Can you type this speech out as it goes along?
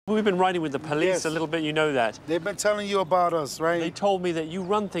We've been riding with the police a little bit, you know that. They've been telling you about us, right? They told me that you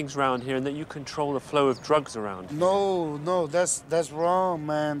run things around here and that you control the flow of drugs around. No, that's wrong,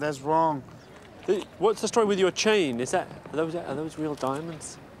 man. That's wrong. What's the story with your chain? Are those real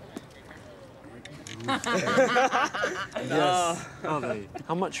diamonds? Yes. Are they?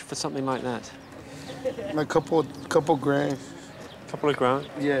 How much for something like that? Like couple grand. Couple of grand?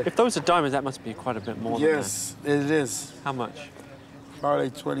 Yeah. If those are diamonds, that must be quite a bit more than that. Yes, it is. How much? Probably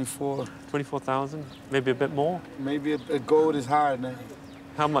 24. 24,000? Maybe a bit more? Maybe a gold is higher now.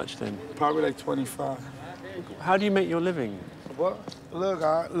 How much then? Probably like 25. How do you make your living? What?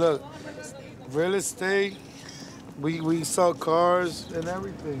 Look, real estate, we sell cars and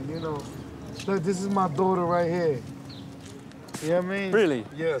everything, you know. Look, this is my daughter right here. You know what I mean? Really?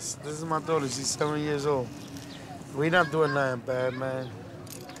 Yes, this is my daughter. She's 7 years old. We not doing nothing bad, man.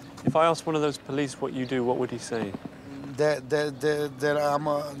 If I asked one of those police what you do, what would he say? Whatever.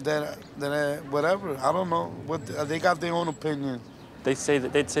 I don't know. They got their own opinion. They'd say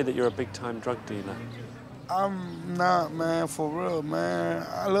that you're a big-time drug dealer. I'm not, man, for real, man.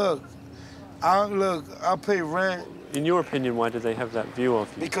 I pay rent. In your opinion, why do they have that view of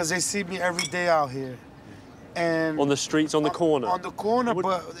you? Because they see me every day out here. And on the streets, on the corner? On the corner,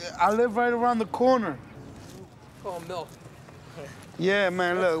 but I live right around the corner. Oh, milk. Yeah,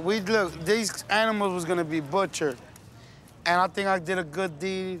 man, look, these animals was gonna be butchered. And I think I did a good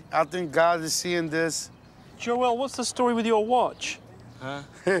deed. I think God is seeing this. Joel, what's the story with your watch? Huh?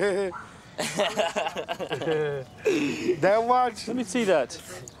 That watch? Let me see that.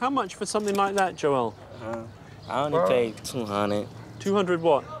 How much for something like that, Joel? I only paid 200. 200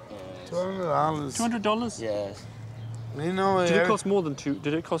 what? $200. $200? Yes. You know, Did it cost more than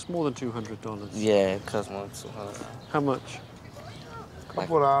 $200? Yeah, it cost more than 200. How much?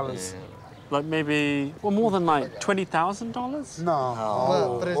 Couple dollars. Yeah. Like maybe, well, more than like $20,000? No.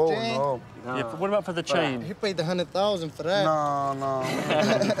 Well, for his chain? No. Yeah, but what about for the chain? He paid the 100,000 for that. No.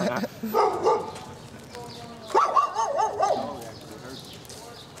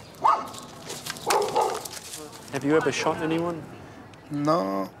 Have you ever shot anyone?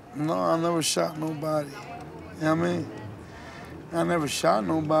 No, I never shot nobody. You know what I mean? I never shot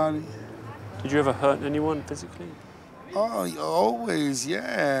nobody. Did you ever hurt anyone physically? Oh, always,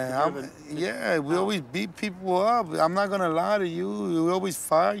 yeah. We always beat people up. I'm not gonna lie to you. We always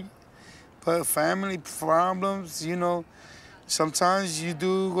fight. But family problems, you know, sometimes you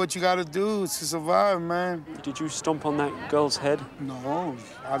do what you gotta do to survive, man. Did you stomp on that girl's head? No,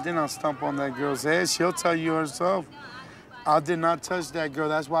 I did not stomp on that girl's head. She'll tell you herself. I did not touch that girl.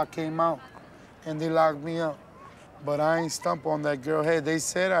 That's why I came out. And they locked me up. But I ain't stomp on that girl's head. They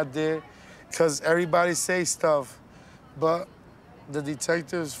said I did, because everybody say stuff. But the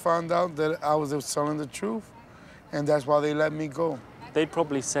detectives found out that I was telling the truth, and that's why they let me go. They'd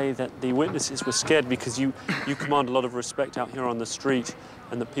probably say that the witnesses were scared because you command a lot of respect out here on the street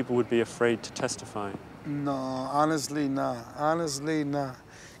and that people would be afraid to testify. No, honestly not. Honestly not.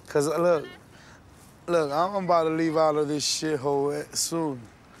 Because look, I'm about to leave out of this shithole soon.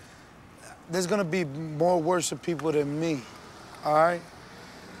 There's gonna be more worse people than me, all right?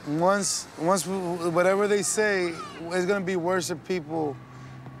 Once whatever they say, it's gonna be worse people,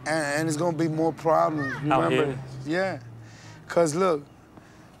 and it's gonna be more problems. Remember? Out here? Yeah. Cause look,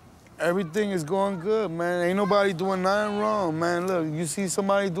 everything is going good, man. Ain't nobody doing nothing wrong, man. Look, you see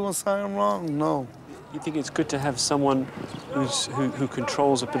somebody doing something wrong? No. You think it's good to have someone who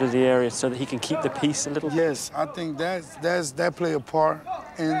controls a bit of the area so that he can keep the peace a little bit? Yes, I think that play a part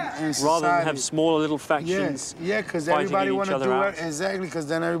in society. Rather than have smaller little factions. Yeah, because everybody want to do it. Exactly, because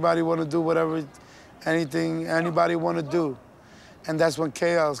then everybody want to do whatever, anything anybody want to do. And that's when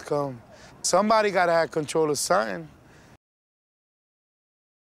chaos comes. Somebody got to have control of something.